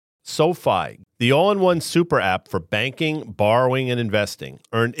SoFi, the all-in-one super app for banking, borrowing, and investing.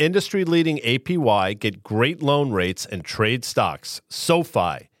 Earn industry-leading APY, get great loan rates, and trade stocks.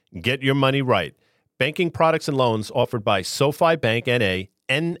 SoFi, get your money right. Banking products and loans offered by SoFi Bank N.A.,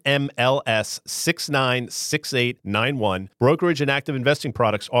 NMLS 696891. Brokerage and active investing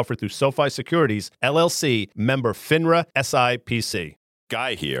products offered through SoFi Securities, LLC, member FINRA, SIPC.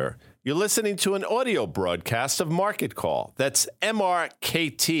 Guy here. You're listening to an audio broadcast of Market Call. That's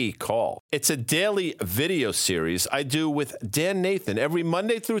MRKT Call. It's a daily video series I do with Dan Nathan every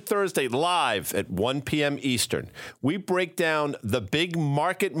Monday through Thursday live at 1 p.m. Eastern. We break down the big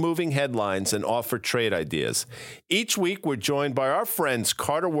market-moving headlines and offer trade ideas. Each week, we're joined by our friends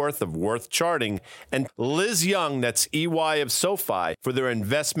Carter Worth of Worth Charting and Liz Young, that's EY of SoFi, for their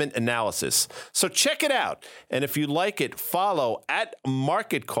investment analysis. So check it out. And if you like it, follow at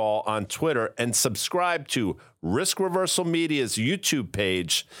Market Call on Twitter and subscribe to Risk Reversal Media's YouTube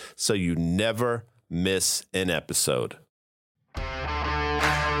page so you never miss an episode.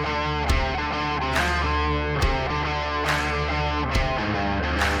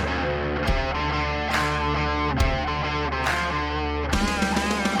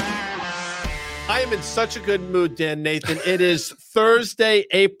 I am in such a good mood, Dan Nathan. It is Thursday,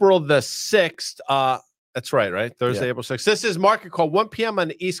 April the 6th. That's right? Thursday, April 6th. This is Market Call, 1 p.m. on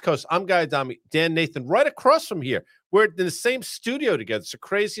the East Coast. I'm Guy Adami, Dan Nathan, right across from here. We're in the same studio together. It's the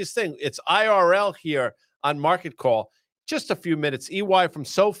craziest thing. It's IRL here on Market Call. Just a few minutes. EY from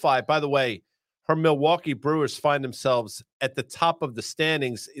SoFi. By the way, her Milwaukee Brewers find themselves at the top of the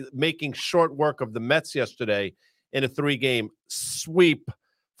standings, making short work of the Mets yesterday in a 3-game sweep.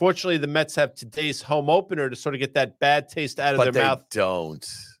 Fortunately, the Mets have today's home opener to sort of get that bad taste out of their mouth.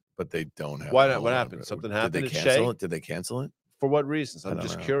 But they don't have. Why not? What happened? Something happened. Did they cancel it? Did they cancel it? For what reasons? I'm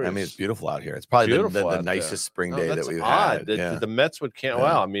just curious. I mean, it's beautiful out here. It's probably the nicest spring day that we've had. The Mets would can't.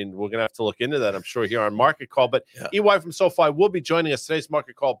 Well, I mean, we're gonna have to look into that, I'm sure, here on Market Call. But EY from SoFi will be joining us. Today's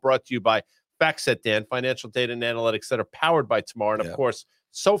Market Call brought to you by FactSet, Dan, financial data and analytics that are powered by tomorrow, and of course,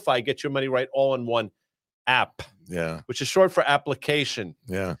 SoFi. Get your money right, all in one app. Which is short for application.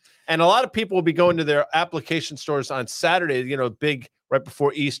 And a lot of people will be going to their application stores on Saturday. Big right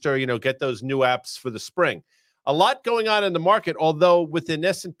before Easter. Get those new apps for the spring. A lot going on in the market, although within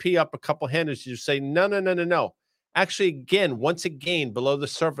S&P up a couple handles, you say, no. Actually, once again, below the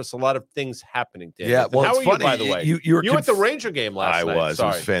surface, a lot of things happening, Dan. Yeah, well, how it's are funny. you, by the way? You were at the Ranger game last night. I was. It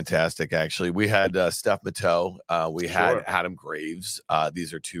was fantastic, actually. We had Steph Mateau. We had Adam Graves.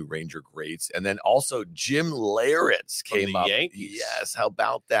 These are two Ranger greats. And then also Jim Leyritz came up. Yankees. Yes, how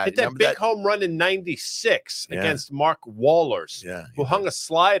about that? Hit that big home run in 96 against Mark Wohlers, who hung a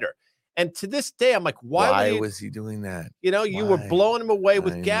slider. And to this day, I'm like, why was he doing that? You were blowing him away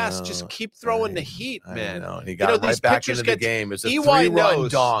with gas. Just keep throwing the heat, man. And he got right back into the game. It was a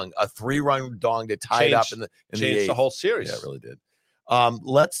three-run dong to tie it up in the changed the whole series. Yeah, it really did.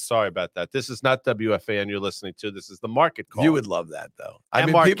 Sorry about that. This is not WFAN you're listening to. This is the Market Call. You would love that, though.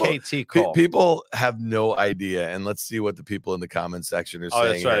 MRKT call. People have no idea, and let's see what the people in the comment section are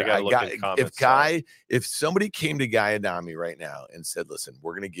saying. That's right. I got to look in comments. If somebody came to Guy Adami right now and said, "Listen,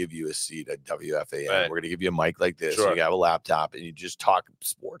 we're going to give you a seat at WFAN. We're going to give you a mic like this. You have a laptop, and you just talk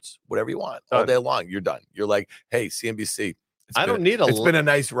sports, whatever you want, all day long. You're done. You're like, hey, CNBC." It's been a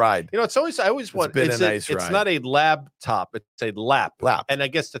nice ride. I always want. It's not a laptop. It's a lap. And I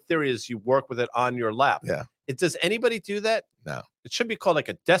guess the theory is you work with it on your lap. Yeah. Does anybody do that? No. It should be called like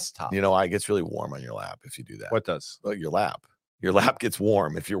a desktop. It gets really warm on your lap if you do that. What does? Well, your lap. Your lap gets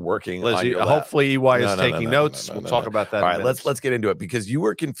warm if you're working on your lap. Hopefully EY is taking notes. We'll talk about that. All right, let's get into it, because you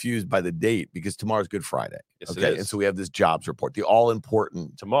were confused by the date, because tomorrow's Good Friday. Yes, it is. And so we have this jobs report, the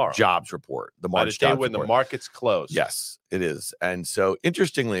all-important jobs report, the March jobs when report. The market's closed. Yes, it is. And so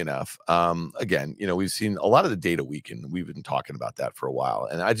interestingly enough, again, we've seen a lot of the data weaken. We've been talking about that for a while.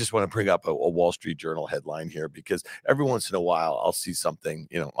 And I just want to bring up a Wall Street Journal headline here, because every once in a while I'll see something,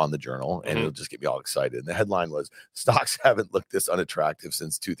 on the Journal, and it'll just get me all excited. And the headline was, stocks haven't looked this unattractive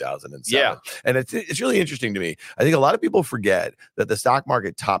since 2007. Yeah. And it's really interesting to me. I think a lot of people forget that the stock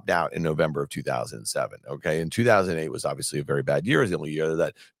market topped out in November of 2007. Okay. And 2008 was obviously a very bad year. It was the only year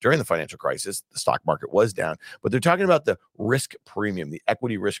that during the financial crisis, the stock market was down. But they're talking about the risk premium, the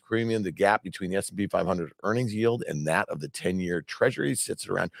equity risk premium, the gap between the S&P 500 earnings yield and that of the 10-year Treasury sits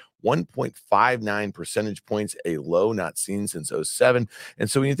at around 1.59 percentage points, a low not seen since 2007.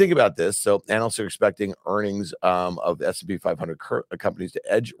 And so when you think about this, so analysts are expecting earnings of S&P 500 companies to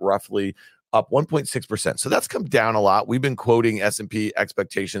edge roughly up 1.6%. So that's come down a lot. We've been quoting S&P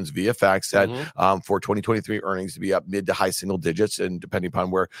expectations via FactSet for 2023 earnings to be up mid to high single digits, and depending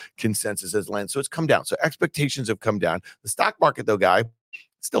upon where consensus has landed. So it's come down. So expectations have come down. The stock market, though, Guy,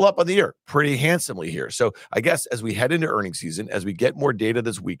 still up on the year pretty handsomely here. So I guess as we head into earnings season, as we get more data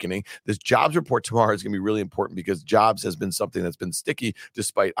that's weakening, this jobs report tomorrow is going to be really important because jobs has been something that's been sticky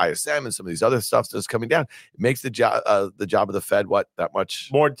despite ISM and some of these other stuff that's coming down. It makes the job of the Fed that much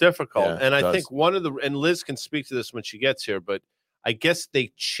more difficult. Yeah, and I think and Liz can speak to this when she gets here, but I guess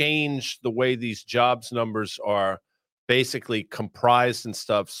they changed the way these jobs numbers are basically comprised and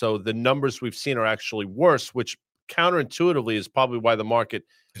stuff. So the numbers we've seen are actually worse, which counterintuitively is probably why the market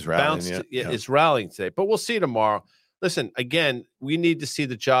is rallying, is rallying today. But we'll see tomorrow. Listen, again, we need to see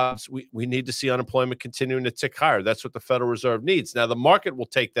the jobs. We need to see unemployment continuing to tick higher. That's what the Federal Reserve needs. Now, the market will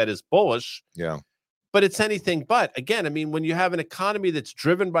take that as bullish. Yeah. But it's anything but. Again, I mean, when you have an economy that's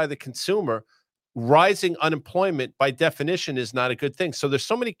driven by the consumer, rising unemployment by definition is not a good thing. So there's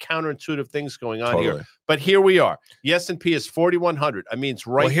so many counterintuitive things going on here. But here we are. The S&P is 4,100. I mean, it's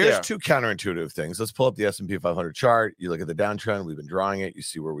right there. Well, here's two counterintuitive things. Let's pull up the S&P 500 chart. You look at the downtrend. We've been drawing it. You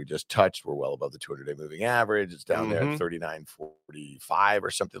see where we just touched. We're well above the 200-day moving average. It's down there at 39.45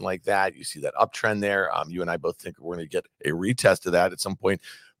 or something like that. You see that uptrend there. You and I both think we're going to get a retest of that at some point,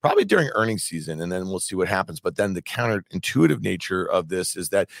 probably during earnings season, and then we'll see what happens. But then the counterintuitive nature of this is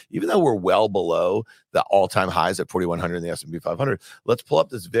that even though we're well below the all-time highs at 4,100 in the S&P 500, let's pull up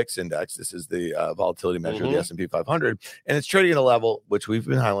this VIX index. This is the volatility measure of the S&P 500, and it's trading at a level which we've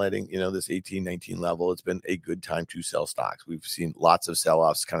been highlighting, this 18, 19 level. It's been a good time to sell stocks. We've seen lots of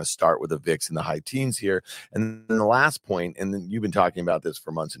sell-offs kind of start with a VIX in the high teens here. And then the last point, and then you've been talking about this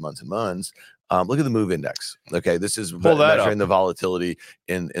for months and months and months, look at the MOVE index. Okay, this is measuring the volatility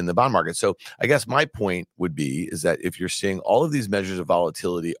in the bond market. So I guess my point would be is that if you're seeing all of these measures of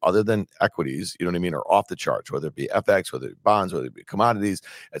volatility other than equities, you know what I mean, are off the charts, whether it be FX, whether it be bonds, whether it be commodities,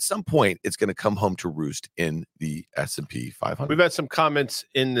 at some point it's going to come home to roost in the S&P 500. We've had some comments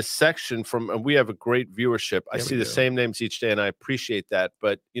in the section and we have a great viewership. I see the same names each day, and I appreciate that.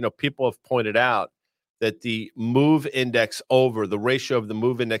 But people have pointed out that the MOVE index the ratio of the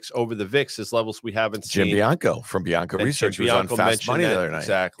MOVE index over the VIX is levels we haven't seen. Jim Bianco from Bianco Research was on Fast Money the other night.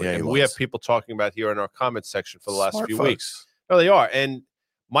 Exactly. Yeah, and we have people talking about here in our comment section for the last few folks. weeks. No, they are. And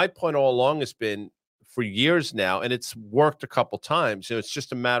my point all along has been for years now, and it's worked a couple times. It's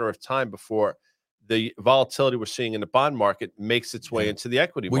just a matter of time before the volatility we're seeing in the bond market makes its way into the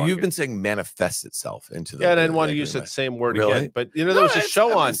equity market. Well, you've been saying manifests itself into the. Yeah, and I didn't want to use that same word again. But there was a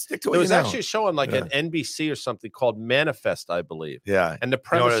show on. There was actually a show on like an NBC or something called Manifest, I believe. Yeah, and the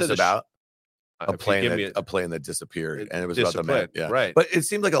premise is about a plane that disappeared, and it was about the right. But it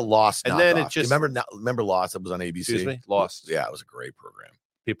seemed like a Lost. And then it just remember Lost? It was on ABC. Excuse me, Lost. Yeah, it was a great program.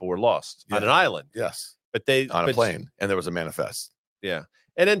 People were lost on an island. Yes, but they on a plane, and there was a manifest. Yeah.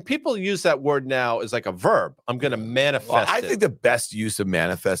 And then people use that word now as like a verb. I'm going to manifest. Well, I think the best use of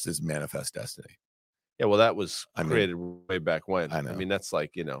manifest is manifest destiny. Yeah, well, that was created way back when. I know. I mean, that's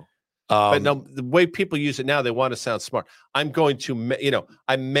like, but no, the way people use it now, they want to sound smart. I'm going to,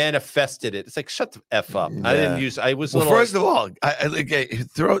 I manifested it. It's like, shut the F up. Yeah. I didn't use, I was first of all,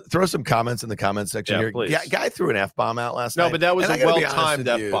 throw some comments in the comment section here. Please. Guy threw an F-bomb out last night. No, but that was a well-timed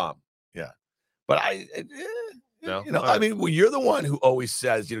F-bomb. Yeah. But I mean, well, you're the one who always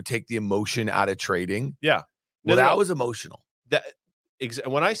says, take the emotion out of trading. Yeah. Well, that was emotional.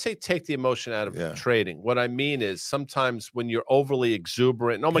 When I say take the emotion out of trading, what I mean is sometimes when you're overly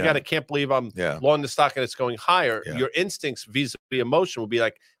exuberant, oh my God, I can't believe I'm long the stock and it's going higher. Your instincts vis-a-vis emotion will be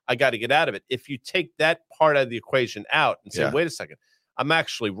like, I got to get out of it. If you take that part out of the equation out and say, wait a second, I'm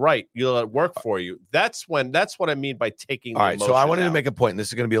actually right. You'll let it work for you. That's what I mean by taking. All right. So I wanted to make a point. And this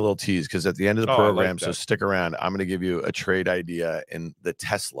is going to be a little tease because at the end of the program, so stick around. I'm going to give you a trade idea in the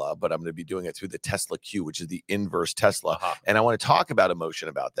Tesla, but I'm going to be doing it through the Tesla Q, which is the inverse Tesla. And I want to talk about emotion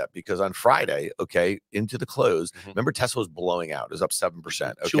about that because on Friday, into the close, remember Tesla was blowing out. It was up 7%.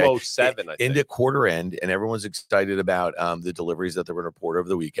 207, I think. Into quarter end, and everyone's excited about the deliveries that they were going to report over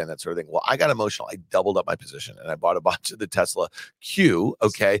the weekend, that sort of thing. Well, I got emotional. I doubled up my position and I bought a bunch of the Tesla Q.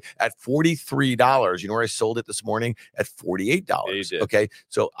 At $43. You know where I sold it this morning? At $48. Okay.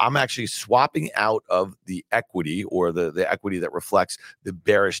 So I'm actually swapping out of the equity or the equity that reflects the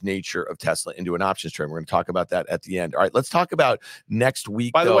bearish nature of Tesla into an options trade. We're going to talk about that at the end. All right, let's talk about next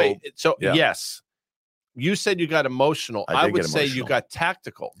week. By the way, yes. You said you got emotional. I would say you got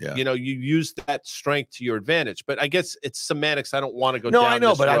tactical. Yeah. You used that strength to your advantage. But I guess it's semantics. I don't want to go down. No, I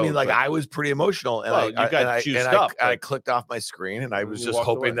know, but I mean, I was pretty emotional, and I clicked off my screen, and I was just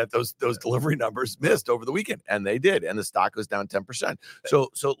hoping that those delivery numbers missed over the weekend, and they did, and the stock was down 10%. So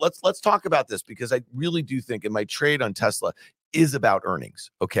let's talk about this because I really do think in my trade on Tesla is about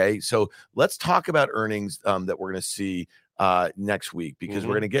earnings. Okay, so let's talk about earnings that we're going to see next week, because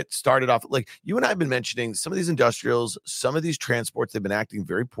we're going to get started off. Like you and I have been mentioning, some of these industrials, some of these transports, they've been acting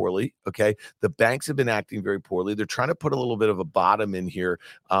very poorly. Okay. The banks have been acting very poorly. They're trying to put a little bit of a bottom in here.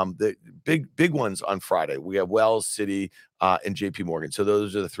 The big ones on Friday, we have Wells, Citi, and JP Morgan. So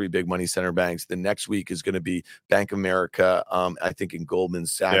those are the three big money center banks. The next week is going to be Bank of America, I think, in Goldman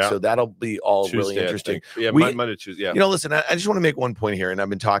Sachs. Yeah. So that'll be all Tuesday, really interesting. Yeah, Monday, Tuesday. Yeah. Listen, I just want to make one point here, and I've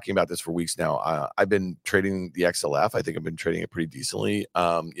been talking about this for weeks now. I've been trading the XLF. I think I've been trading it pretty decently.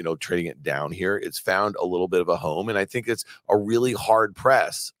 Trading it down here. It's found a little bit of a home, and I think it's a really hard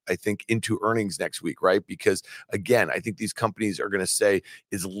press, I think, into earnings next week, right? Because again, I think these companies are going to say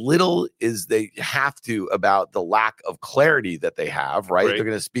as little as they have to about the lack of clarity that they have, right? They're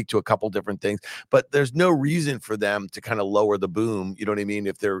going to speak to a couple different things, but there's no reason for them to kind of lower the boom. You know what I mean?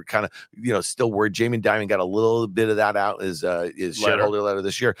 If they're kind of, still worried. Jamie Dimon got a little bit of that out as shareholder letter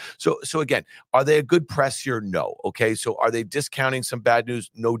this year. So again, are they a good press here? No. Okay. So are they discounting some bad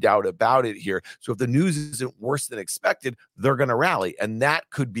news? No doubt about it here. So if the news isn't worse than expected, they're going to rally. And that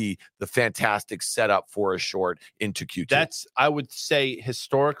could be the fantastic setup for a short into Q2. I would say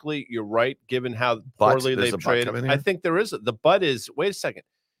historically, you're right, given how poorly they've traded. I think there is. The but is, wait a second,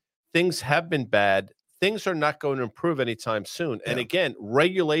 things have been bad. Things are not going to improve anytime soon. And again,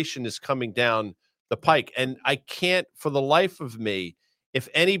 regulation is coming down the pike. And I can't, for the life of me, if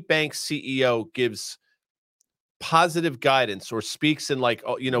any bank CEO gives positive guidance or speaks in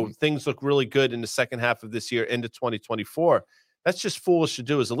things look really good in the second half of this year into 2024, that's just foolish to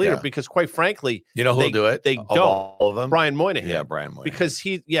do as a leader, because quite frankly, who'll do it? They don't. All of them? Brian Moynihan. Yeah, Brian Moynihan.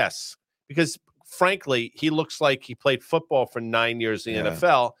 Because frankly, he looks like he played football for 9 years in the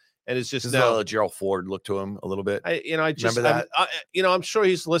NFL. And it's just now Gerald Ford look to him a little bit. Remember that? I'm sure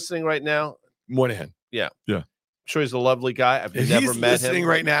he's listening right now. Moynihan. Yeah. Yeah. I'm sure he's a lovely guy. I've if never he's met listening him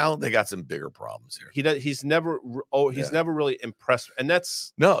right now. They got some bigger problems here. He's never really impressed. And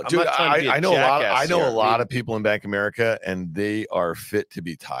that's dude. I know a lot of people people in Bank of America, and they are fit to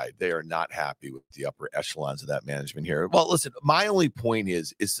be tied. They are not happy with the upper echelons of that management here. Well, listen, my only point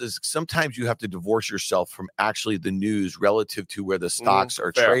is sometimes you have to divorce yourself from actually the news relative to where the stocks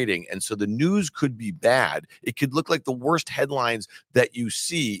are trading. And so the news could be bad. It could look like the worst headlines that you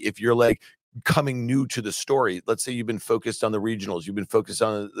see if you're like coming new to the story. Let's say you've been focused on the regionals, you've been focused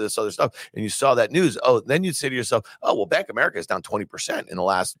on this other stuff, and you saw that news. Then you'd say to yourself, "Oh, well, Bank of America is down 20% in the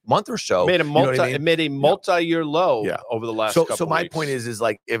last month or so." It made a multi-year low over the last. So my point is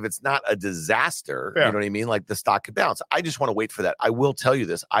like if it's not a disaster, you know what I mean? Like the stock could bounce. I just want to wait for that. I will tell you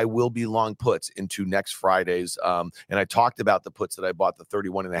this: I will be long puts into next Friday's. And I talked about the puts that I bought, the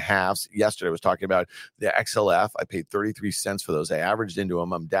 31.5s yesterday. I was talking about the XLF. I paid 33 cents for those. I averaged into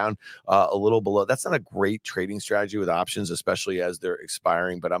them. I'm down a little below. That's not a great trading strategy with options, especially as they're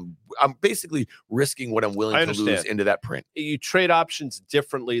expiring, but I'm basically risking what I'm willing to lose into that print. You trade options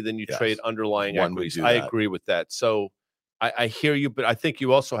differently than you trade underlying equities. I agree with that. So I hear you, but I think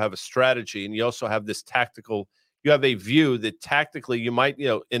you also have a strategy, and you also have this tactical, you have a view that tactically you might,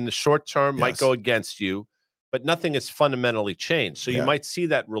 in the short term might go against you, but nothing has fundamentally changed. So you might see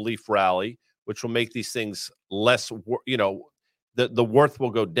that relief rally, which will make these things less, the worth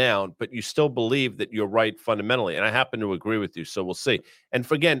will go down, but you still believe that you're right fundamentally. And I happen to agree with you. So we'll see. And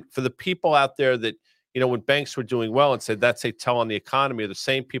for the people out there that, when banks were doing well and said that's a tell on the economy, are the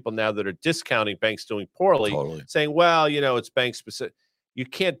same people now that are discounting banks doing poorly, saying, well, it's bank specific. You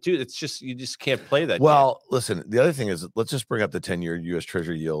can't do it's just you just can't play that. Well, listen, the other thing is, let's just bring up the 10-year U.S.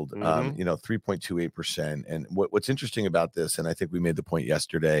 Treasury yield, 3.28%. And what's interesting about this, and I think we made the point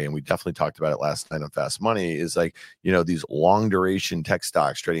yesterday, and we definitely talked about it last night on Fast Money, is like, these long duration tech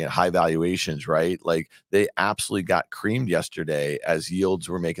stocks trading at high valuations, right? Like they absolutely got creamed yesterday as yields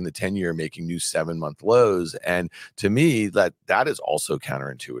were making the 10-year making new 7-month lows. And to me, that is also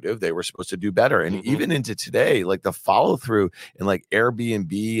counterintuitive. They were supposed to do better. And even into today, like the follow through in like Airbnb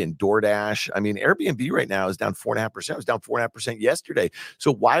and DoorDash. I mean, Airbnb right now is down 4.5%. It was down 4.5% yesterday.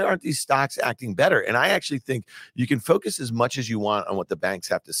 So why aren't these stocks acting better? And I actually think you can focus as much as you want on what the banks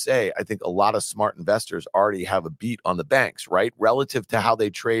have to say. I think a lot of smart investors already have a beat on the banks, right? Relative to how they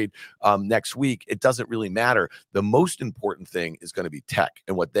trade next week, it doesn't really matter. The most important thing is going to be tech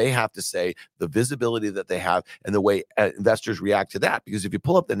and what they have to say, the visibility that they have, and the way investors react to that. Because if you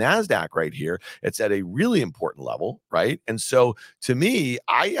pull up the NASDAQ right here, it's at a really important level, right? And so to me,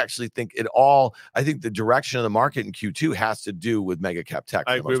 I actually think I think the direction of the market in Q2 has to do with mega cap tech.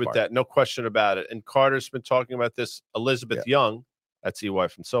 I agree with that. No question about it. And Carter's been talking about this. Elizabeth Young, that's EY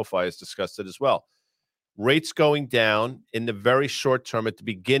from SoFi, has discussed it as well. Rates going down in the very short term at the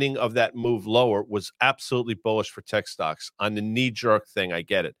beginning of that move lower was absolutely bullish for tech stocks on the knee-jerk thing. I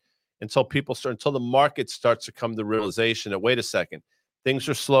get it. until the market starts to come to the realization that, wait a second, things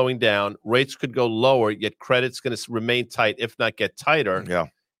are slowing down, rates could go lower, yet credit's going to remain tight, if not get tighter. Yeah.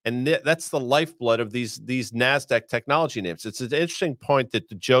 And that's the lifeblood of these NASDAQ technology names. It's an interesting point that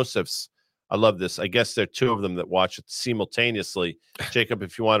the Josephs, I love this. I guess there are two of them that watch it simultaneously. Jacob,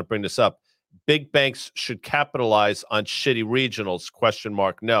 if you want to bring this up, big banks should capitalize on shitty regionals, ?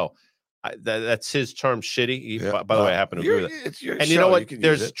 No. That's his term, shitty. By the way, I happen to agree with it. And you know what?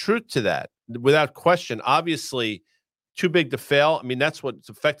 There's truth to that, without question. Obviously, too big to fail. I mean, that's what's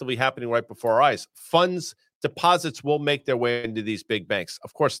effectively happening right before our eyes. Deposits will make their way into these big banks.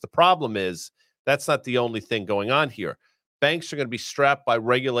 Of course, the problem is that's not the only thing going on here. Banks are going to be strapped by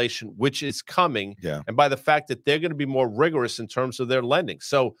regulation, which is coming, and by the fact that they're going to be more rigorous in terms of their lending.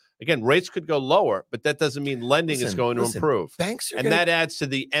 So, again, rates could go lower, but that doesn't mean lending is going to improve. Banks that adds to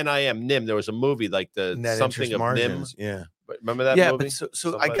the NIM. There was a movie like the net something of margins. NIM. Yeah. Remember that movie? But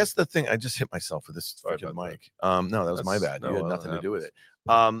so I guess the thing, I just hit myself with this fucking mic. No, that was my bad. You had nothing to do with it.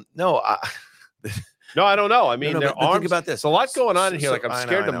 No, I don't know. I mean, think about this. There's a lot going on in here. Like, I'm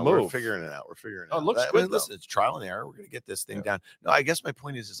scared to move. We're figuring it out. Oh, it looks good. Listen, it's trial and error. We're going to get this thing down. No, I guess my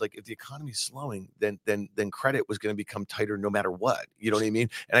point is like, if the economy is slowing, then credit was going to become tighter no matter what. You know what I mean?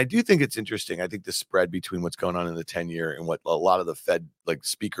 And I do think it's interesting. I think the spread between what's going on in the 10-year and what a lot of the Fed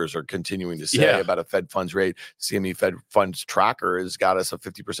speakers are continuing to say about a Fed funds rate. CME Fed funds tracker has got us a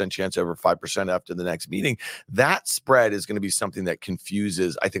 50% chance over 5% after the next meeting. That spread is going to be something that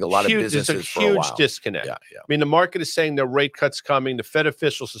confuses, I think, a lot of businesses for a while. There's a huge disconnect. I mean, the market is saying there are rate cuts coming. The Fed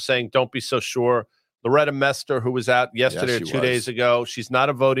officials are saying, don't be so sure. Loretta Mester, who was out yesterday or 2 days ago, she's not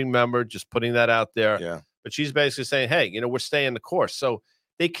a voting member, just putting that out there. Yeah. But she's basically saying, hey, we're staying the course. So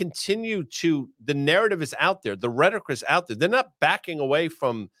they continue the narrative is out there. The rhetoric is out there. They're not backing away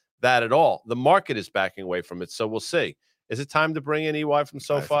from that at all. The market is backing away from it. So we'll see. Is it time to bring in EY from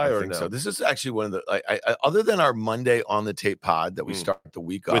SoFi or no? So this is actually one of the, other than our Monday on the tape pod that we start the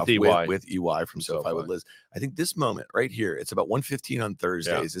week off with EY from SoFi with Liz, I think this moment right here, it's about 1:15 on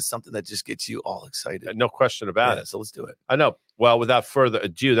Thursdays, is something that just gets you all excited. No question about it. So let's do it. I know. Well, without further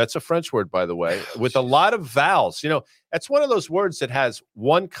ado, that's a French word, by the way, with a lot of vowels. That's one of those words that has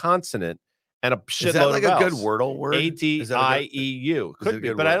one consonant and a shitload is that like of a good Wordle word? ADIEU. Could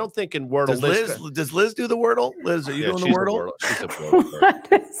be, but I don't think in Wordle. Does Liz do the Wordle? Liz, are you doing the Wordle? She's a Wordle.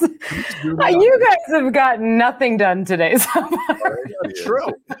 You guys have got nothing done today. True.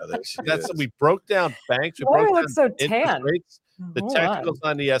 We broke down banks. We broke down so tan. Rates, the technicals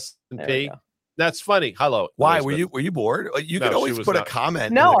on the S&P. That's funny. Hello. Why were you bored? You can always put a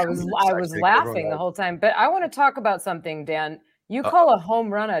comment. No, I was laughing the whole time. But I want to talk about something, Dan. You call a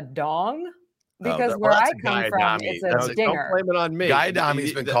home run a dong? Because where I come from, it's a dinger. Don't blame it on me. Guy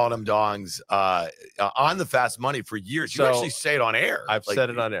Adami's been calling them dongs on the Fast Money for years. You actually say it on air. I've said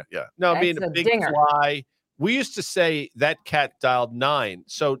it on air. Yeah. No, I mean, a big fly. We used to say that cat dialed 9.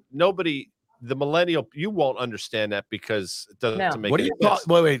 So nobody, the millennial, you won't understand that because it doesn't make any sense.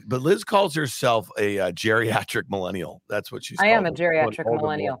 Wait, but Liz calls herself a geriatric millennial. That's what she's called. I am a geriatric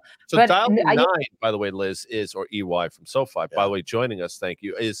millennial. So but dial 9, by the way, Liz, or EY from SoFi, by the way, joining us, thank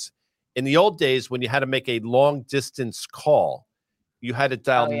you, is in the old days when you had to make a long distance call, you had to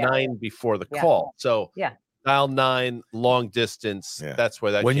dial 9 before the call. So dial 9 long distance. Yeah. That's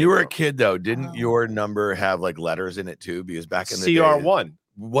where that. When you were a kid, though, didn't your number have like letters in it too? Because back in the CR1.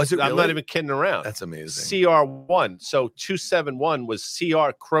 Was it? Really? I'm not even kidding around. That's amazing. CR1. So 271 was CR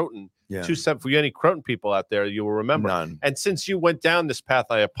Croton. Yeah. 27 for you, any Croton people out there, you will remember. None. And since you went down this path,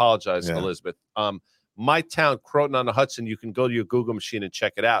 I apologize, Elizabeth. My town, Croton on the Hudson, you can go to your Google machine and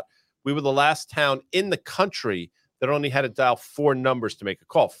check it out. We were the last town in the country that only had to dial 4 numbers to make a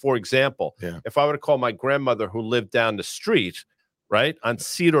call. For example, if I were to call my grandmother who lived down the street, right, on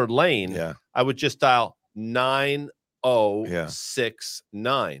Cedar Lane, I would just dial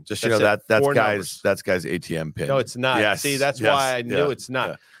 9069. Just that's guy's ATM pin. No, it's not. Yes. See, that's why I knew it's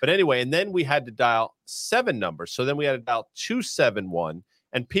not. But anyway, and then we had to dial 7 numbers. So then we had to dial 271,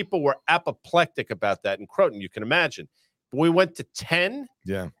 and people were apoplectic about that in Croton. You can imagine. We went to 10.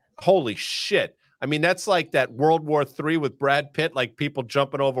 Yeah. Holy shit. I mean, that's like that World War III with Brad Pitt, like people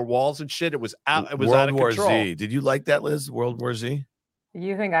jumping over walls and shit. It was out. It was out of control. World War Z. Did you like that, Liz? World War Z?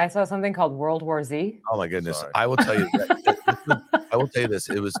 You think I saw something called World War Z? Oh my goodness. Sorry. I will tell you I will tell you this.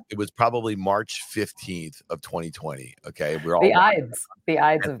 It was probably March 15th of 2020. Okay. We're all the Ides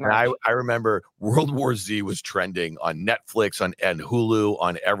of March. I remember World War Z was trending on Netflix, and Hulu,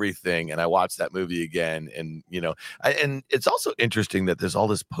 on everything. And I watched that movie again. And and it's also interesting that there's all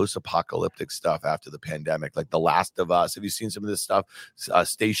this post-apocalyptic stuff after the pandemic, like The Last of Us. Have you seen some of this stuff?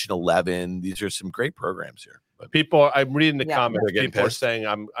 Station 11. These are some great programs here. People, I'm reading the comments. People are saying,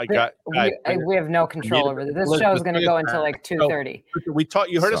 we have no control over this. This show is going to go until like 2:30.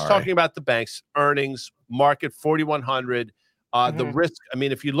 You heard us talking about the banks, earnings, market 4,100. The risk. I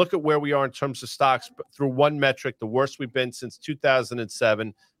mean, if you look at where we are in terms of stocks through one metric, the worst we've been since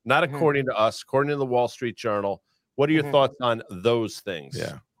 2007. Not according to us, according to the Wall Street Journal. What are your thoughts on those things?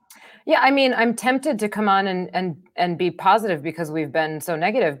 Yeah, I mean, I'm tempted to come on and be positive because we've been so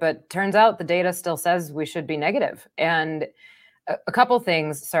negative, but turns out the data still says we should be negative. And a couple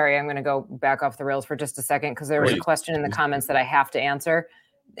things. Sorry, I'm going to go back off the rails for just a second because there was a question in the comments that I have to answer.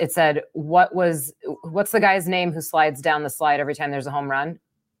 It said, what's the guy's name who slides down the slide every time there's a home run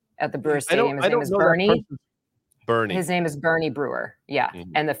at the Brewers Stadium? His name is Bernie. Bernie. His name is Bernie Brewer. Yeah.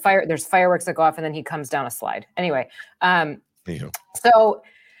 And there's fireworks that go off and then he comes down a slide. Anyway. So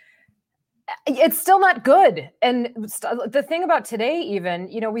it's still not good. And the thing about today, even,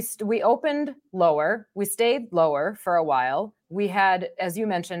 we opened lower, we stayed lower for a while. We had, as you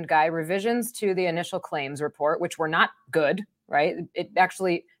mentioned, Guy, revisions to the initial claims report, which were not good, right? It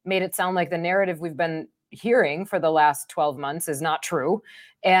actually made it sound like the narrative we've been hearing for the last 12 months is not true.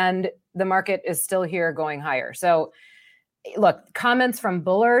 And the market is still here going higher. So look, comments from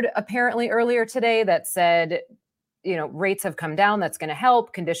Bullard apparently earlier today that said, rates have come down. That's going to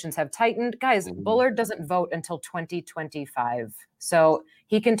help. Conditions have tightened. Guys, Bullard doesn't vote until 2025. So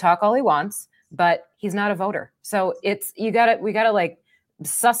he can talk all he wants, but he's not a voter. So we got to like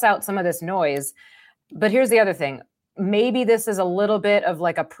suss out some of this noise. But here's the other thing. Maybe this is a little bit of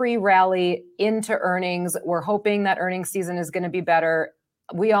like a pre-rally into earnings. We're hoping that earnings season is going to be better.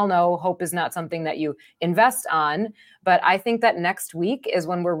 We all know hope is not something that you invest on, but I think that next week is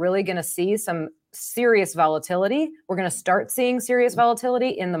when we're really going to see some serious volatility. We're going to start seeing serious volatility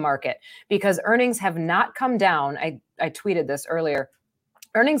in the market because earnings have not come down. I tweeted this earlier.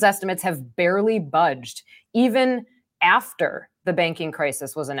 Earnings estimates have barely budged, even after the banking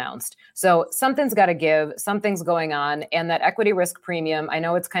crisis was announced. So something's got to give, something's going on. And that equity risk premium, I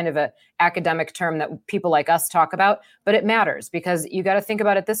know it's kind of an academic term that people like us talk about, but it matters because you got to think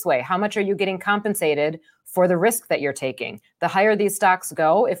about it this way. How much are you getting compensated for the risk that you're taking? The higher these stocks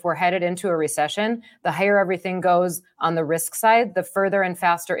go, if we're headed into a recession, the higher everything goes on the risk side, the further and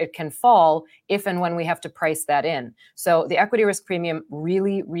faster it can fall if and when we have to price that in. So the equity risk premium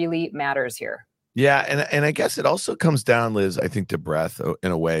really, really matters here. Yeah. And I guess it also comes down, Liz, I think, to breadth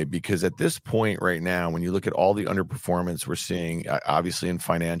in a way, because at this point right now, when you look at all the underperformance we're seeing, obviously in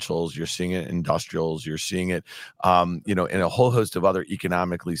financials, you're seeing it in industrials, you're seeing it, in a whole host of other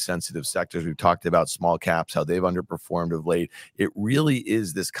economically sensitive sectors. We've talked about small caps, how they've underperformed of late. It really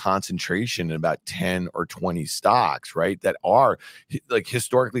is this concentration in about 10 or 20 stocks, right, that are like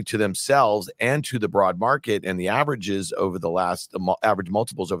historically to themselves and to the broad market and the averages over the last average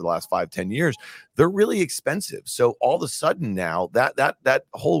multiples over the last 5-10 years. They're really expensive. So all of a sudden now that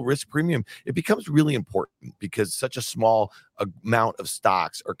whole risk premium, it becomes really important because such a small amount of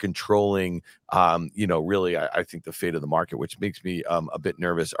stocks are controlling, really, I think the fate of the market, which makes me a bit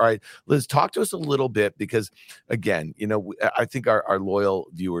nervous. All right, Liz, talk to us a little bit because, again, I think our loyal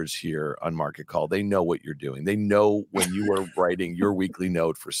viewers here on Market Call, they know what you're doing. They know when you are writing your weekly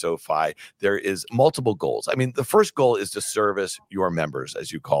note for SoFi, there is multiple goals. I mean, the first goal is to service your members,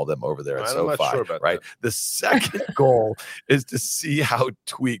 as you call them over there at SoFi, I'm not sure about right? that. The second goal is to see how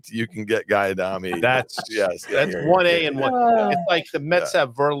tweaked you can get Guy Adami. That's 1A and 1. It's like the Mets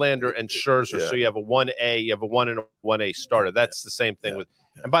have Verlander and Scherzer, so you have a 1A, you have a 1 and a 1A starter. That's the same thing with.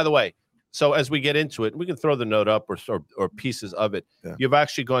 And by the way, so as we get into it, we can throw the note up or pieces of it. Yeah. You've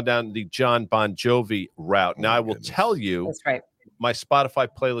actually gone down the John Bon Jovi route. Now, I will tell you, that's right. My Spotify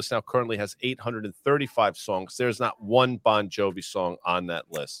playlist now currently has 835 songs. There's not one Bon Jovi song on that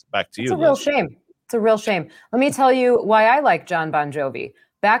list. Back to you, Liz. It's a real shame. It's a real shame. Let me tell you why I like John Bon Jovi.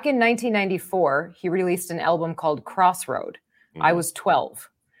 Back in 1994, he released an album called Crossroad. I was 12,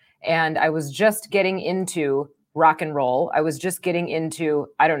 and I was just getting into rock and roll. I was just getting into,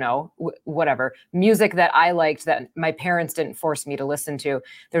 I don't know, whatever, music that I liked that my parents didn't force me to listen to.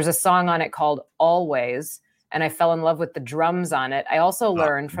 There's a song on it called Always, and I fell in love with the drums on it. I also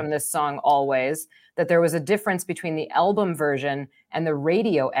learned from this song Always that there was a difference between the album version and the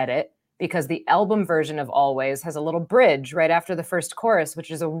radio edit, because the album version of Always has a little bridge right after the first chorus,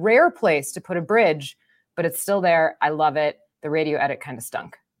 which is a rare place to put a bridge, but it's still there. I love it. The radio edit kind of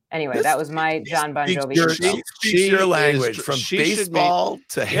stunk. Anyway, that was my John Bon Jovi. Speaks your language from baseball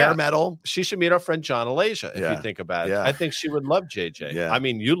to hair metal. She should meet our friend John Alasia, if you think about it. I think she would love JJ. Yeah. I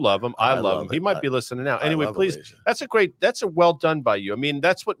mean, you love him. I love him. He might be listening now. Anyway, please. Alasia. That's a well done by you. I mean,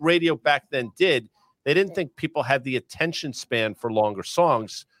 that's what radio back then did. They didn't think people had the attention span for longer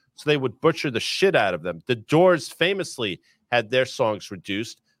songs. so they would butcher the shit out of them. The Doors famously had their songs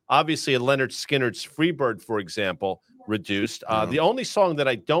reduced. Obviously, Leonard Skinner's Freebird, for example, reduced. The only song that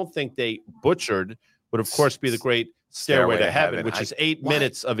I don't think they butchered would, of course, be the great Stairway to Heaven, which is 8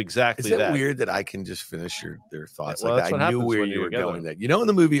 minutes of exactly that. Is it weird that I can just finish their thoughts? Well, like I knew where you were going. That in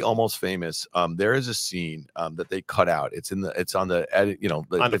the movie Almost Famous, there is a scene that they cut out. It's on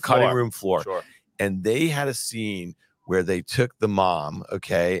the cutting room floor, and they had a scene where they took the mom,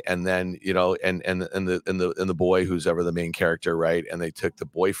 okay, and then and the boy who's ever the main character, right, and they took the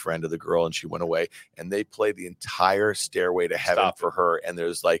boyfriend of the girl, and she went away, and they played the entire Stairway to Heaven for her, and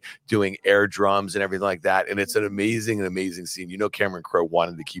there's like doing air drums and everything like that, and it's an amazing scene. Cameron Crowe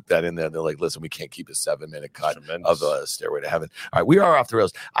wanted to keep that in there. They're like, listen, we can't keep a 7-minute cut of Stairway to Heaven. All right, we are off the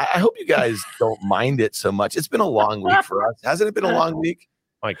rails. I hope you guys don't mind it so much. It's been a long week for us, hasn't it? Been a long week.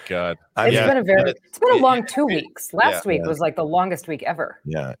 My God. It's been a long 2 weeks. Last week was like the longest week ever.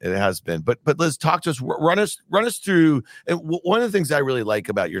 Yeah, it has been. But Liz, talk to us, run us through. And one of the things I really like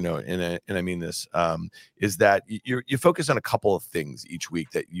about your note, and I mean this, is that you focus on a couple of things each week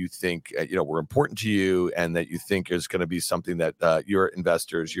that you think were important to you, and that you think is going to be something that your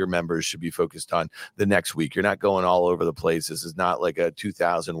investors, your members should be focused on the next week. You're not going all over the place. This is not like a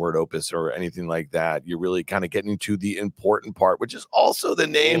 2,000 word opus or anything like that. You're really kind of getting to the important part, which is also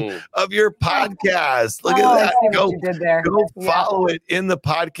the name of your podcast. Look at that. Go follow it in the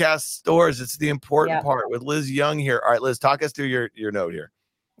podcast stores. It's the important part with Liz Young here. All right, Liz, talk us through your note here.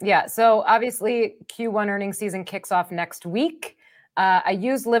 Yeah. So obviously Q1 earnings season kicks off next week. I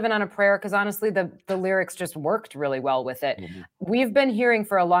used Living on a Prayer because honestly, the lyrics just worked really well with it. Mm-hmm. We've been hearing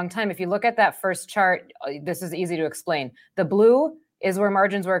for a long time. If you look at that first chart, this is easy to explain. The blue is where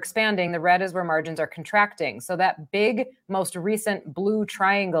margins were expanding. The red is where margins are contracting. So that big, most recent blue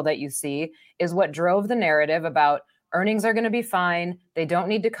triangle that you see is what drove the narrative about earnings are going to be fine. They don't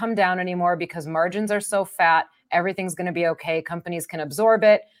need to come down anymore because margins are so fat. Everything's going to be okay. Companies can absorb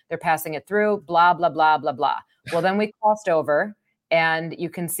it. They're passing it through, blah, blah, blah, blah, blah. Well, then we crossed over and you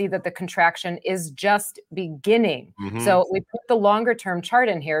can see that the contraction is just beginning. Mm-hmm. So we put the longer term chart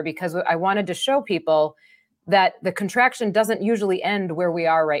in here because I wanted to show people that the contraction doesn't usually end where we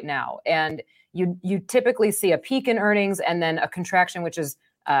are right now. And you typically see a peak in earnings and then a contraction, which is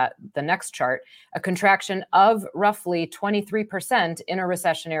the next chart, a contraction of roughly 23% in a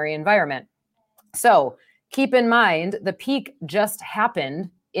recessionary environment. So keep in mind, the peak just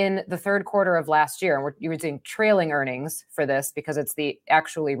happened in the third quarter of last year. And you're using trailing earnings for this because it's the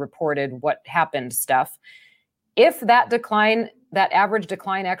actually reported what happened stuff. If that average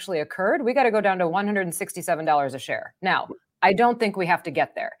decline actually occurred, we got to go down to $167 a share. Now, I don't think we have to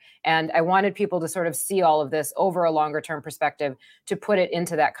get there. And I wanted people to sort of see all of this over a longer term perspective to put it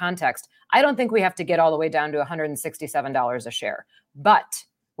into that context. I don't think we have to get all the way down to $167 a share, but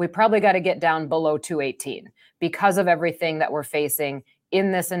we probably got to get down below 218 because of everything that we're facing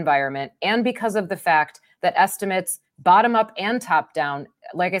in this environment and because of the fact that estimates bottom up and top down,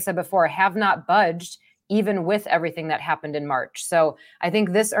 like I said before, have not budged even with everything that happened in March. So I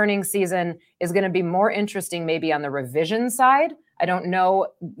think this earnings season is going to be more interesting maybe on the revision side. I don't know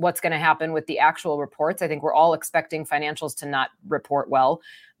what's going to happen with the actual reports. I think we're all expecting financials to not report well.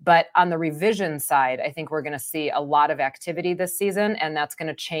 But on the revision side, I think we're going to see a lot of activity this season, and that's going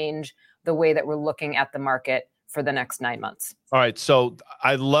to change the way that we're looking at the market for the next 9 months. All right. So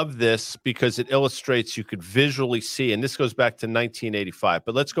I love this because it illustrates you could visually see, and this goes back to 1985,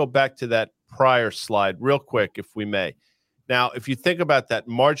 but let's go back to that prior slide real quick, if we may. Now, if you think about that,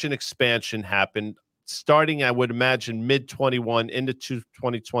 margin expansion happened starting, I would imagine, mid-21 into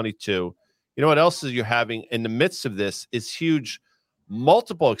 2022. You know what else is you're having in the midst of this is huge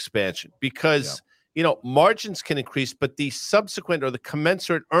multiple expansion because, margins can increase, but the subsequent or the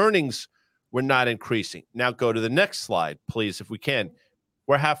commensurate earnings were not increasing. Now go to the next slide, please, if we can.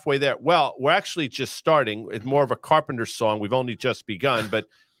 We're halfway there. Well, we're actually just starting. It's more of a Carpenter song. We've only just begun, but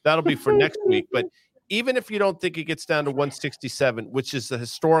that'll be for next week. But even if you don't think it gets down to 167, which is the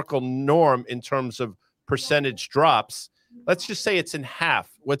historical norm in terms of percentage drops, let's just say it's in half.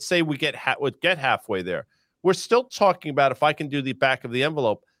 Let's say we get halfway there. We're still talking about, if I can do the back of the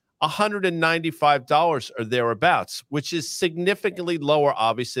envelope, $195 or thereabouts, which is significantly lower,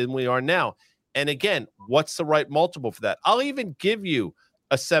 obviously, than we are now. And again, what's the right multiple for that? I'll even give you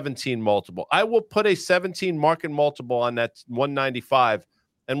a 17 multiple. I will put a 17 market multiple on that 195,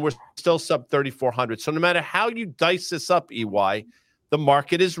 and we're still sub 3,400. So no matter how you dice this up, EY, the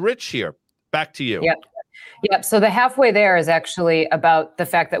market is rich here. Back to you. Yep. Yep. So the halfway there is actually about the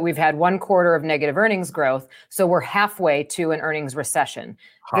fact that we've had 1 quarter of negative earnings growth. So we're halfway to an earnings recession.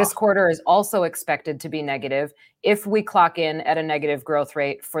 This quarter is also expected to be negative. If we clock in at a negative growth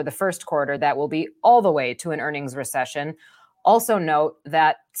rate for the first quarter, that will be all the way to an earnings recession. Also note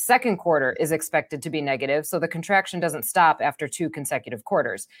that second quarter is expected to be negative. So the contraction doesn't stop after 2 consecutive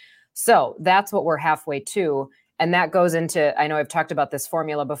quarters. So that's what we're halfway to. And that goes into, I know I've talked about this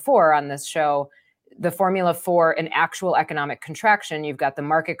formula before on this show, the formula for an actual economic contraction. You've got the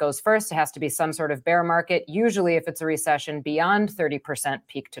market goes first. It has to be some sort of bear market. Usually if it's a recession beyond 30%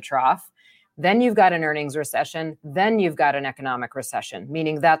 peak to trough, then you've got an earnings recession. Then you've got an economic recession,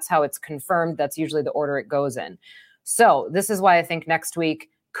 meaning that's how it's confirmed. That's usually the order it goes in. So this is why I think next week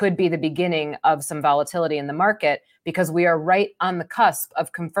could be the beginning of some volatility in the market, because we are right on the cusp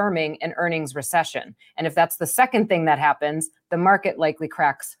of confirming an earnings recession. And if that's the second thing that happens, the market likely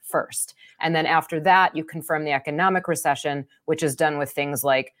cracks first. And then after that, you confirm the economic recession, which is done with things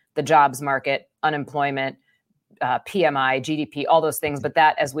like the jobs market, unemployment, PMI, GDP, all those things. But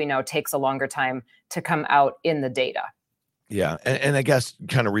that, as we know, takes a longer time to come out in the data. Yeah. And I guess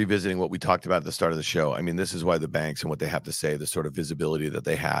kind of revisiting what we talked about at the start of the show. I mean, this is why the banks and what they have to say, the sort of visibility that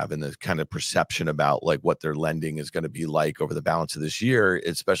they have and the kind of perception about like what their lending is going to be like over the balance of this year,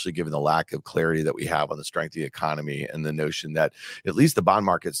 especially given the lack of clarity that we have on the strength of the economy and the notion that at least the bond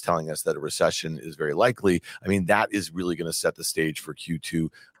market's telling us that a recession is very likely. I mean, that is really going to set the stage for Q2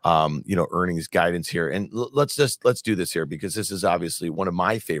 earnings guidance here. And let's do this here, because this is obviously one of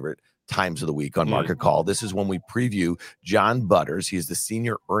my favorite times of the week on Market Call. This is when we preview John Butters. He is the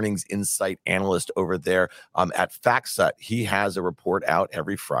senior earnings insight analyst over there at FactSet. He has a report out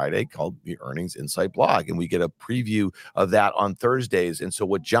every Friday called the Earnings Insight Blog, and we get a preview of that on Thursdays. And so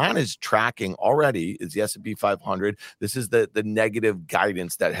what John is tracking already is the S&P 500. This is the negative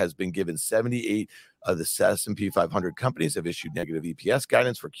guidance that has been given. 78 of the S&P 500 companies have issued negative EPS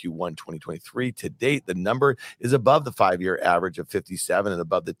guidance for Q1 2023. To date, the number is above the 5-year average of 57 and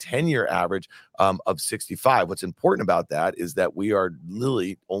above the 10-year average of 65. What's important about that is that we are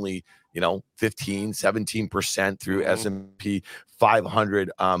literally only 15, 17% through S&P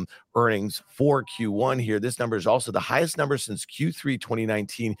 500 earnings for Q1 here. This number is also the highest number since Q3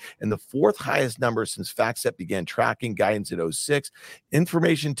 2019 and the 4th highest number since FactSet began tracking guidance in 06.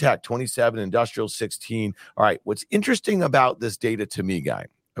 Information tech 27, industrial 16. All right, what's interesting about this data to me, Guy,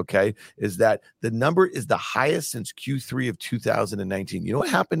 okay, is that the number is the highest since Q3 of 2019. You know what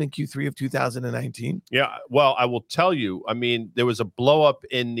happened in Q3 of 2019? Yeah, well, I will tell you, I mean, there was a blow up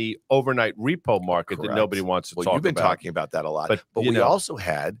in the overnight repo market. Correct. That nobody wants to talk about. You've been talking about that a lot. But we also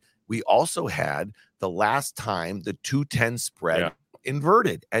had the last time the 210 spread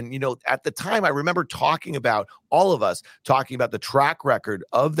inverted. And, at the time, I remember all of us talking about the track record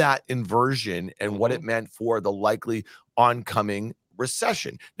of that inversion and what it meant for the likely oncoming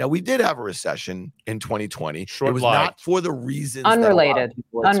recession. Now, we did have a recession in 2020. It was not for the reasons unrelated.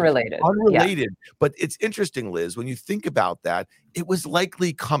 Yeah. But it's interesting, Liz, when you think about that, it was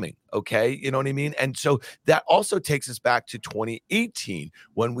likely coming. Okay. You know what I mean? And so that also takes us back to 2018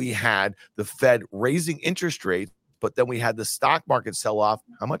 when we had the Fed raising interest rates. But then we had the stock market sell off.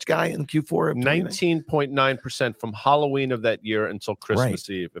 How much, Guy, in Q4? 19.9% from Halloween of that year until Christmas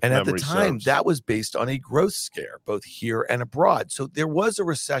Eve. And at the time, that was based on a growth scare, both here and abroad. So there was a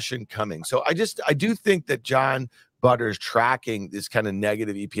recession coming. So I do think that John Butters tracking this kind of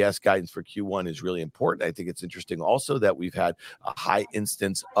negative EPS guidance for Q1 is really important. I think it's interesting also that we've had a high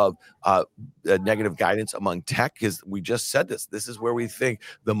instance of negative guidance among tech, because we just said this. This is where we think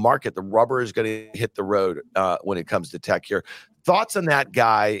the rubber is going to hit the road when it comes to tech here. Thoughts on that,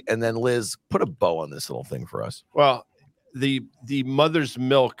 Guy? And then Liz, put a bow on this little thing for us. Well, the mother's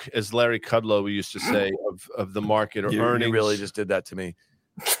milk, as Larry Kudlow used to say, of the market or earnings. You really just did that to me.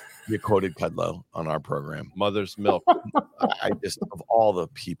 You quoted Kudlow on our program. Mother's milk. Of all the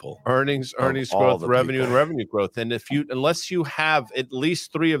people. Earnings growth, revenue, and revenue growth. And unless you have at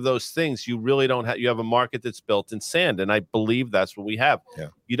least 3 of those things, you really don't have, you have a market that's built in sand. And I believe that's what we have. Yeah.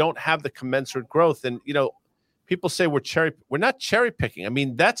 You don't have the commensurate growth. And, people say we're not cherry picking. I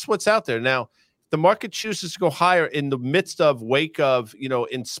mean, that's what's out there. Now, the market chooses to go higher in the midst of, wake of,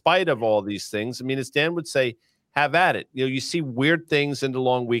 in spite of all these things. I mean, as Dan would say, have at it. You see weird things in the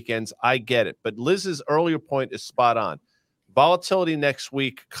long weekends. I get it. But Liz's earlier point is spot on. Volatility next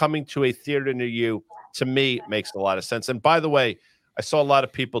week coming to a theater near you, to me, makes a lot of sense. And by the way, I saw a lot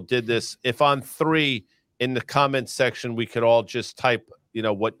of people did this. If on 3 in the comments section, we could all just type,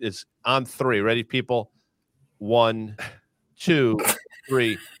 what is on 3. Ready, people? 1, 2,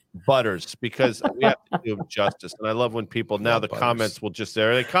 3. Butters, because we have to do justice. And I love when people now the comments will just,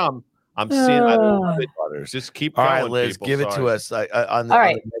 there they come. I'm seeing. I love it. Just keep going. All right, Liz, people. give it to us on the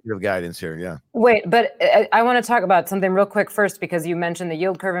negative guidance here. Yeah. Wait, but I want to talk about something real quick first, because you mentioned the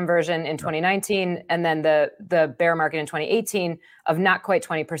yield curve inversion in 2019 and then the bear market in 2018 of not quite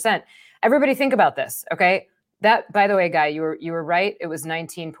 20%. Everybody think about this, okay? That, by the way, Guy, you were right. It was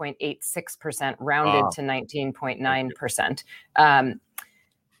 19.86%, rounded to 19.9%.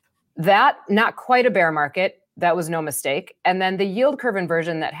 That, not quite a bear market. That was no mistake. And then the yield curve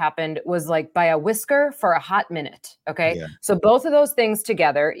inversion that happened was like by a whisker for a hot minute. Okay. Yeah. So both of those things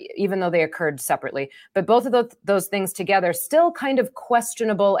together, even though they occurred separately, but both of those things together still kind of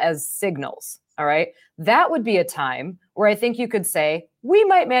questionable as signals. All right. That would be a time where I think you could say we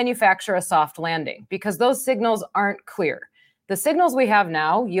might manufacture a soft landing, because those signals aren't clear. The signals we have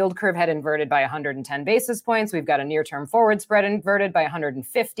now, yield curve had inverted by 110 basis points. We've got a near-term forward spread inverted by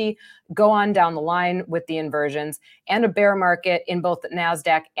 150. Go on down the line with the inversions, and a bear market in both the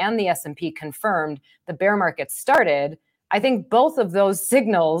NASDAQ and the S&P confirmed the bear market started. I think both of those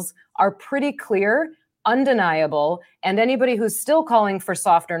signals are pretty clear, undeniable, and anybody who's still calling for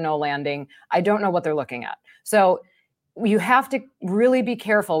soft or no landing, I don't know what they're looking at. So you have to really be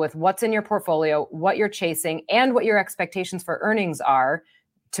careful with what's in your portfolio, what you're chasing, and what your expectations for earnings are.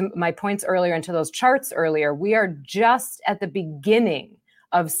 To my points earlier and to those charts earlier, we are just at the beginning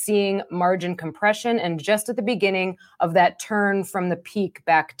of seeing margin compression and just at the beginning of that turn from the peak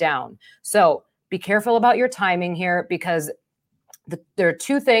back down. So be careful about your timing here, because there are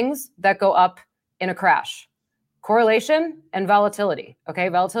two things that go up in a crash: correlation and volatility. Okay.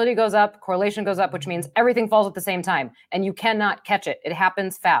 Volatility goes up, correlation goes up, which means everything falls at the same time and you cannot catch it. It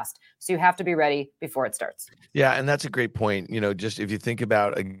happens fast. So you have to be ready before it starts. Yeah. And that's a great point. Just if you think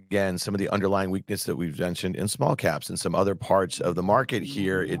about, again, some of the underlying weakness that we've mentioned in small caps and some other parts of the market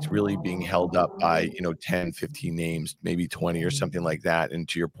here, it's really being held up by, 10, 15 names, maybe 20 or something like that. And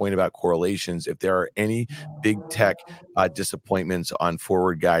to your point about correlations, if there are any big tech disappointments on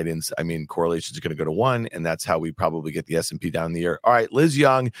forward guidance, I mean, correlation is going to go to 1, and that's how we probably get the S&P down in the year. All right, Liz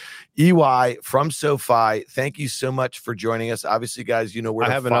Young, EY from SoFi, thank you so much for joining us. Obviously, guys, where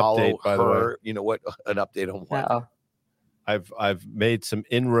to follow by the way. What an update on what? Uh-oh. I've made some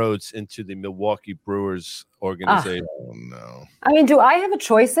inroads into the Milwaukee Brewers organization. Oh no! I mean, do I have a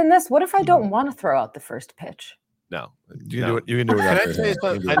choice in this? What if I don't want to throw out the first pitch? No, you can do it. You can do it. Can I tell you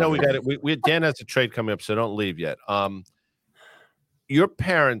something? I know we got it. Dan has a trade coming up, so don't leave yet. Your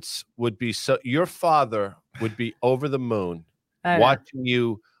parents would be your father would be over the moon watching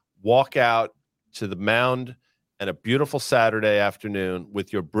you walk out to the mound and a beautiful Saturday afternoon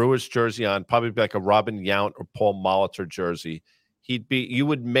with your Brewers jersey on, probably like a Robin Yount or Paul Molitor jersey. He'd be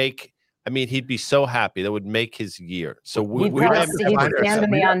so happy. That would make his year. So he'd stand in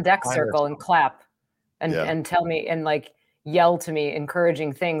the on deck circle and clap and tell me and yell to me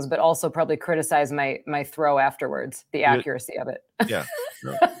encouraging things, but also probably criticize my throw afterwards, the accuracy of it. Yeah.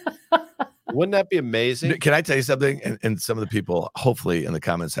 Wouldn't that be amazing? Can I tell you something? And some of the people, hopefully in the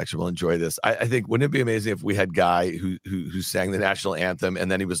comment section, will enjoy this. I think, wouldn't it be amazing if we had Guy who sang the national anthem,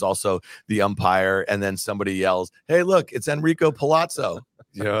 and then he was also the umpire, and then somebody yells, "Hey, look, it's Enrico Palazzo."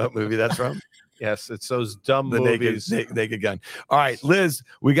 You know what movie that's from? Yes, it's those dumb movies. Naked Gun. All right, Liz,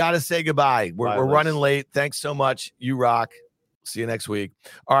 we got to say goodbye. We're running late. Thanks so much. You rock. See you next week.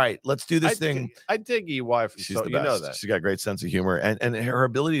 All right, let's do this thing. I dig EY from She's the best. You know that. She's got a great sense of humor, and her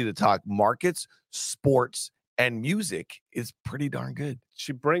ability to talk markets, sports, and music is pretty darn good.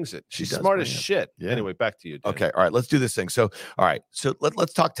 She brings it. She's smart as shit. Yeah. Anyway, back to you, Dan. Okay. All right. Let's do this thing. So, all right. So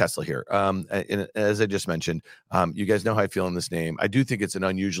let's talk Tesla here. And as I just mentioned, you guys know how I feel in this name. I do think it's an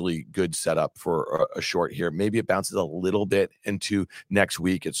unusually good setup for a short here. Maybe it bounces a little bit into next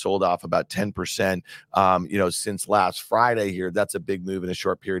week. It sold off about 10%, since last Friday here. That's a big move in a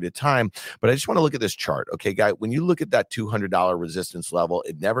short period of time. But I just want to look at this chart. Okay, Guy, when you look at that $200 resistance level,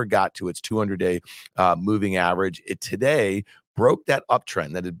 it never got to its 200-day moving average. It today broke that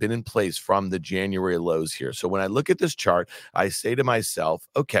uptrend that had been in place from the January lows here. So when I look at this chart, I say to myself,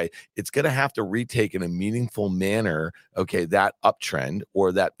 okay, it's going to have to retake in a meaningful manner, okay, that uptrend,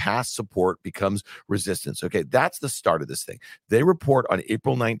 or that past support becomes resistance. Okay, that's the start of this thing. They report on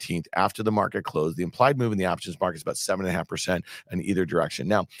April 19th after the market closed. The implied move in the options market is about 7.5% in either direction.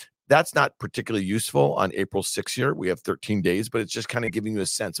 Now, that's not particularly useful on April 6th here. We have 13 days, but it's just kind of giving you a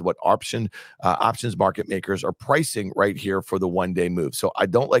sense of what options market makers are pricing right here for the one-day move. So I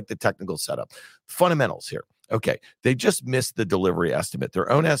don't like the technical setup. Fundamentals here. Okay, they just missed the delivery estimate,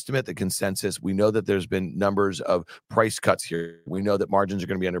 their own estimate, the consensus. We know that there's been numbers of price cuts here. We know that margins are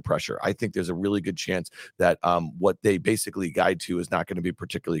going to be under pressure. I think there's a really good chance that what they basically guide to is not going to be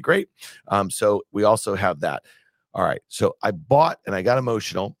particularly great. So we also have that. All right. So I bought and I got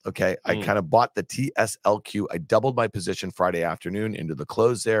emotional. Okay. I kind of bought the TSLQ. I doubled my position Friday afternoon into the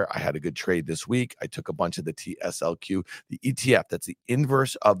close there. I had a good trade this week. I took a bunch of the TSLQ, the ETF. That's the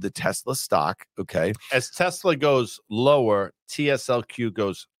inverse of the Tesla stock. Okay. As Tesla goes lower, TSLQ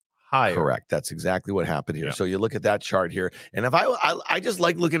goes higher. Correct. That's exactly what happened here. Yeah. So you look at that chart here, and if I just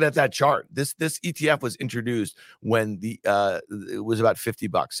like looking at that chart. This ETF was introduced when it was about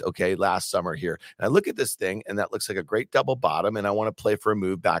 $50, okay, last summer here. And I look at this thing, and that looks like a great double bottom, and I want to play for a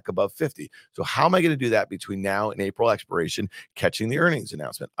move back above 50. So how am I going to do that between now and April expiration, catching the earnings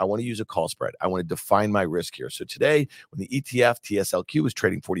announcement? I want to use a call spread. I want to define my risk here. So today, when the ETF TSLQ was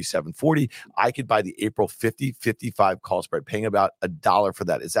trading 47.40, I could buy the April 50.55 call spread, paying about $1 for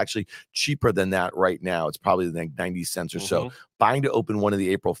that. It's actually cheaper than that right now. It's probably like 90 cents or so. Buying to open one of the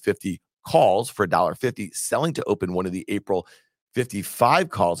April 50 calls for $1.50, selling to open one of the April 55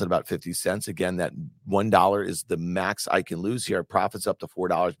 calls at about 50 cents. Again, that $1 is the max I can lose here. Profits up to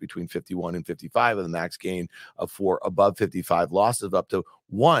 $4 between 51 and 55, and the max gain of 4 above 55. Losses up to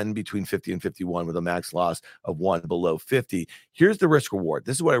 1 between 50 and 51, with a max loss of 1 below 50. Here's the risk reward.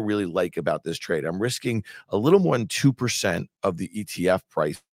 This is what I really like about this trade. I'm risking a little more than 2% of the ETF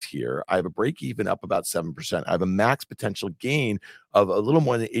price here. I have a break even up about 7%. I have a max potential gain of a little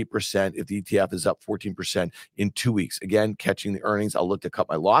more than 8% if the ETF is up 14% in 2 weeks. Again, catching the earnings, I'll look to cut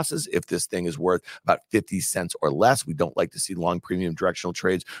my losses if this thing is worth about 50 cents or less. We don't like to see long premium directional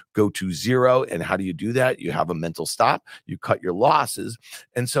trades go to zero. And how do you do that? You have a mental stop, you cut your losses.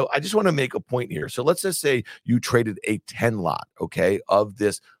 And so I just want to make a point here. So let's just say you traded a 10 lot, okay, of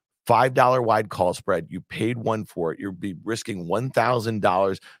this $5 wide call spread. You paid one for it. You'll be risking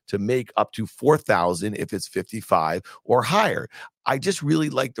 $1,000 to make up to $4,000 if it's 55 or higher. I just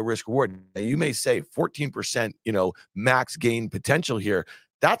really like the risk reward. Now, you may say 14%, max gain potential here.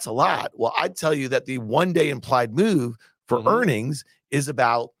 That's a lot. Well, I'd tell you that the 1 day implied move for earnings is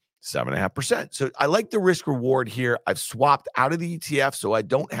about 7.5%. So I like the risk reward here. I've swapped out of the ETF, so I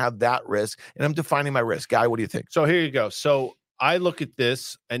don't have that risk, and I'm defining my risk. Guy, what do you think? So here you go. So I look at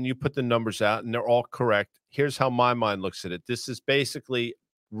this, and you put the numbers out, and they're all correct. Here's how my mind looks at it. This is basically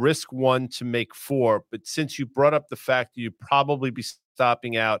risk 1 to make 4. But since you brought up the fact that you'd probably be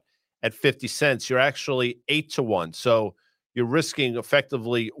stopping out at 50 cents, you're actually 8 to 1. So you're risking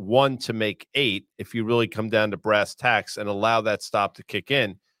effectively 1 to make 8 if you really come down to brass tacks and allow that stop to kick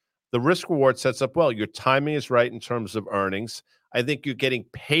in. The risk reward sets up well. Your timing is right in terms of earnings. I think you're getting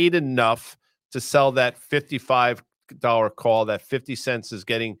paid enough to sell that $55 call. That 50 cents is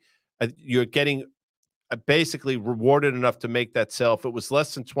getting, you're getting basically rewarded enough to make that sale. If it was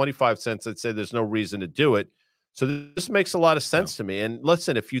less than 25 cents, I'd say there's no reason to do it. So this makes a lot of sense to me. And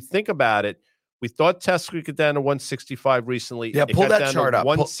listen, if you think about it, we thought Tesla could get down to 165 recently. Yeah, pull that chart up.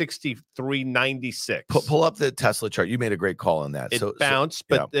 163.96. Pull up the Tesla chart. You made a great call on that. It bounced,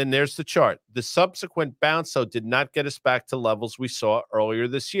 but then there's the chart. The subsequent bounce, though, did not get us back to levels we saw earlier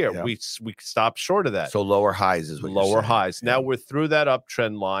this year. Yeah. We stopped short of that. So lower highs is what lower you're saying. Highs. Yeah. Now we're through that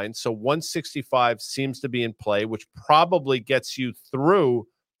uptrend line. So 165 seems to be in play, which probably gets you through.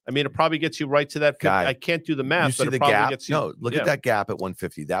 I mean, it probably gets you right to that. Guy, I can't do the math, you see but the probably gap? Gets you. No, look at that gap at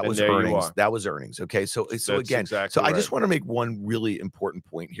 150. That was earnings. That was earnings. Okay, so again, exactly I just want to make one really important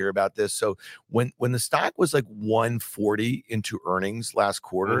point here about this. So when the stock was like 140 into earnings last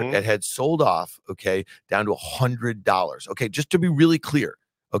quarter, it had sold off, okay, down to $100. Okay, just to be really clear,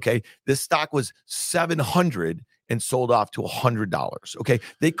 okay, this stock was 700 and sold off to $100. Okay,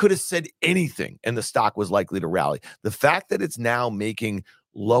 they could have said anything, and the stock was likely to rally. The fact that it's now making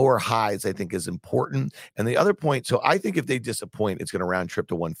lower highs, I think, is important. And the other point, so I think if they disappoint, it's going to round trip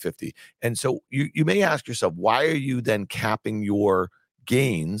to 150. And so you may ask yourself, why are you then capping your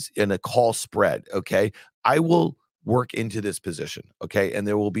gains in a call spread? Okay, I will work into this position, okay? And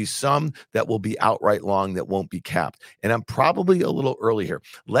there will be some that will be outright long that won't be capped. And I'm probably a little early here.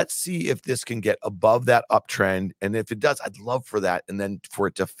 Let's see if this can get above that uptrend. And if it does, I'd love for that and then for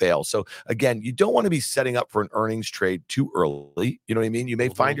it to fail. So again, you don't want to be setting up for an earnings trade too early. You know what I mean? You may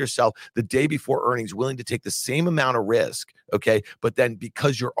find yourself the day before earnings willing to take the same amount of risk, okay? But then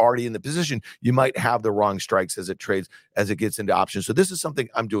because you're already in the position, you might have the wrong strikes as it trades, as it gets into options. So this is something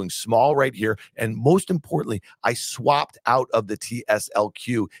I'm doing small right here. And most importantly, I swapped out of the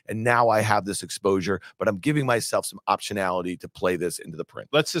TSLQ, and now I have this exposure, but I'm giving myself some optionality to play this into the print.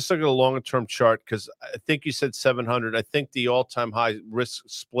 Let's just look at a longer-term chart, because I think you said 700. I think the all-time high risk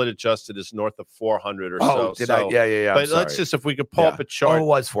split adjusted is north of 400 or so. Oh, did I? Yeah. But let's just, if we could pull up a chart. Oh, it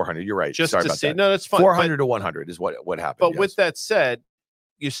was 400. You're right. Just Sorry to about see. that. No, that's fine. 400 to 100 is what happened. But with that said,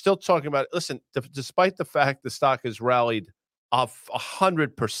 you're still talking about, listen, despite the fact the stock has rallied off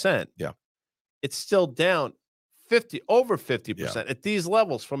 100%, yeah, it's still down over 50% at these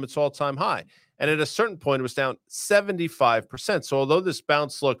levels from its all-time high. And at a certain point, it was down 75%. So although this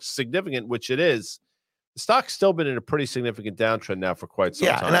bounce looks significant, which it is, the stock's still been in a pretty significant downtrend now for quite some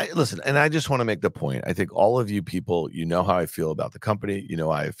time. And I just want to make the point. I think all of you people, you know how I feel about the company. You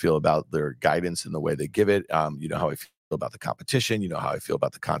know how I feel about their guidance and the way they give it. You know how I feel about the competition. You know how I feel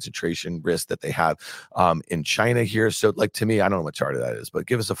about the concentration risk that they have in China here. So like, to me, I don't know what chart that is, but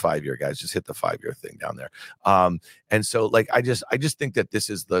give us a 5-year, guys. Just hit the 5-year thing down there. And so like, I just think that this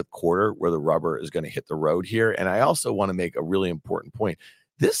is the quarter where the rubber is going to hit the road here. And I also want to make a really important point.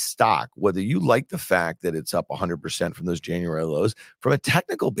 This stock, whether you like the fact that it's up 100% from those January lows, from a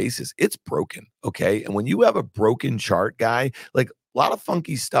technical basis, it's broken. Okay. And when you have a broken chart, guy, like a lot of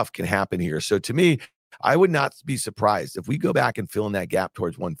funky stuff can happen here. So to me, I would not be surprised if we go back and fill in that gap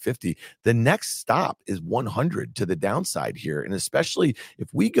towards 150. The next stop is 100 to the downside here. And especially if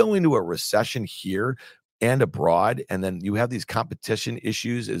we go into a recession here and abroad, and then you have these competition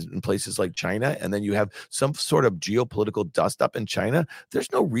issues in places like China, and then you have some sort of geopolitical dust up in China,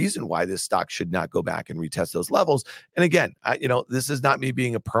 there's no reason why this stock should not go back and retest those levels. And again, this is not me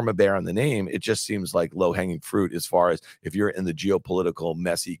being a perma bear on the name. It just seems like low-hanging fruit as far as if you're in the geopolitical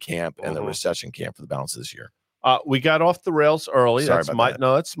messy camp and the recession camp for the balance of this year. We got off the rails early. Sorry about that.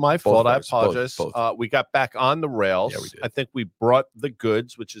 No, it's my fault. I apologize. Both. We got back on the rails. Yeah, we did. I think we brought the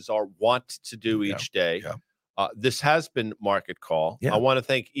goods, which is our want to do each day. Yeah. This has been Market Call. Yeah. I want to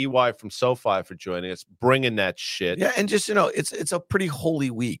thank EY from SoFi for joining us, bringing that shit. Yeah, and just, it's a pretty holy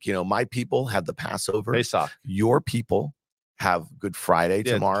week. My people have the Passover. Pesach. Your people have Good Friday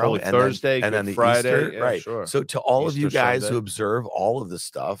tomorrow, and Thursday, and Good then the Friday, Easter, right? Sure. So to all Easter of you guys Sunday. who observe all of this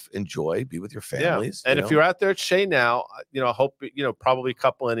stuff, enjoy, be with your families. And if you're out there at Shea now, I hope probably a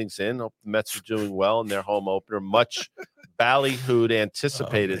couple innings in. Hope the Mets are doing well in their home opener. Much ballyhooed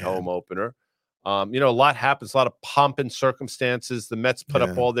anticipated home opener. A lot happens, a lot of pomp and circumstances. The Mets put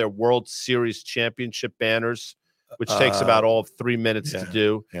up all their World Series championship banners, which takes about all of 3 minutes to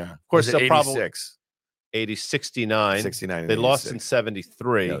do. Yeah. Of course, they'll 86? probably 69. 69. They lost in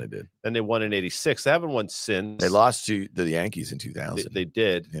 73. Yeah, they did. Then they won in 86. They haven't won since. They lost to the Yankees in 2000. They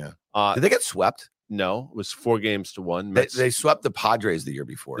did. Yeah. Did they get swept? No, it was 4-1. They swept the Padres the year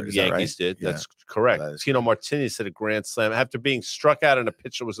before. The Yankees did. Yeah. That's correct. Tino Martinez hit a grand slam after being struck out and a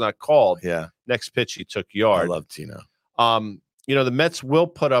pitcher was not called. Yeah. Next pitch, he took yard. I love Tino. The Mets will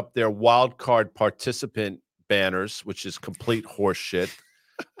put up their wild card participant banners, which is complete horse shit.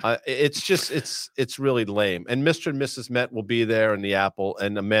 It's really lame. And Mr. and Mrs. Met will be there in the Apple,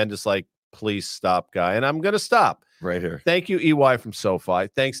 and Amanda's like, please stop, guy. And I'm going to stop. Right here. Thank you, EY from SoFi.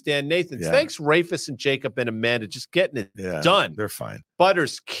 Thanks, Dan Nathan. Yeah. Thanks, Rafus and Jacob and Amanda. Just getting it done. They're fine.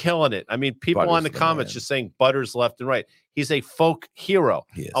 Butters killing it. I mean, people Butters on the comments just saying Butters left and right. He's a folk hero.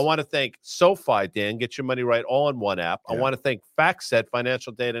 He is. I want to thank SoFi, Dan. Get your money right all in one app. Yeah. I want to thank FactSet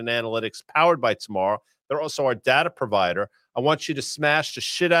Financial Data and Analytics, powered by Tomorrow. They're also our data provider. I want you to smash the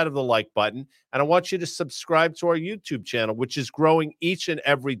shit out of the like button, and I want you to subscribe to our YouTube channel, which is growing each and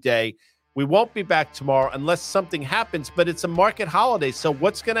every day. We won't be back tomorrow unless something happens, but it's a market holiday, so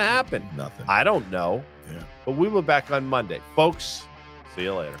what's going to happen? Nothing. I don't know. Yeah. But we will be back on Monday. Folks, see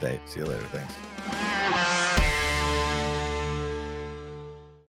you later. See you later. Thanks.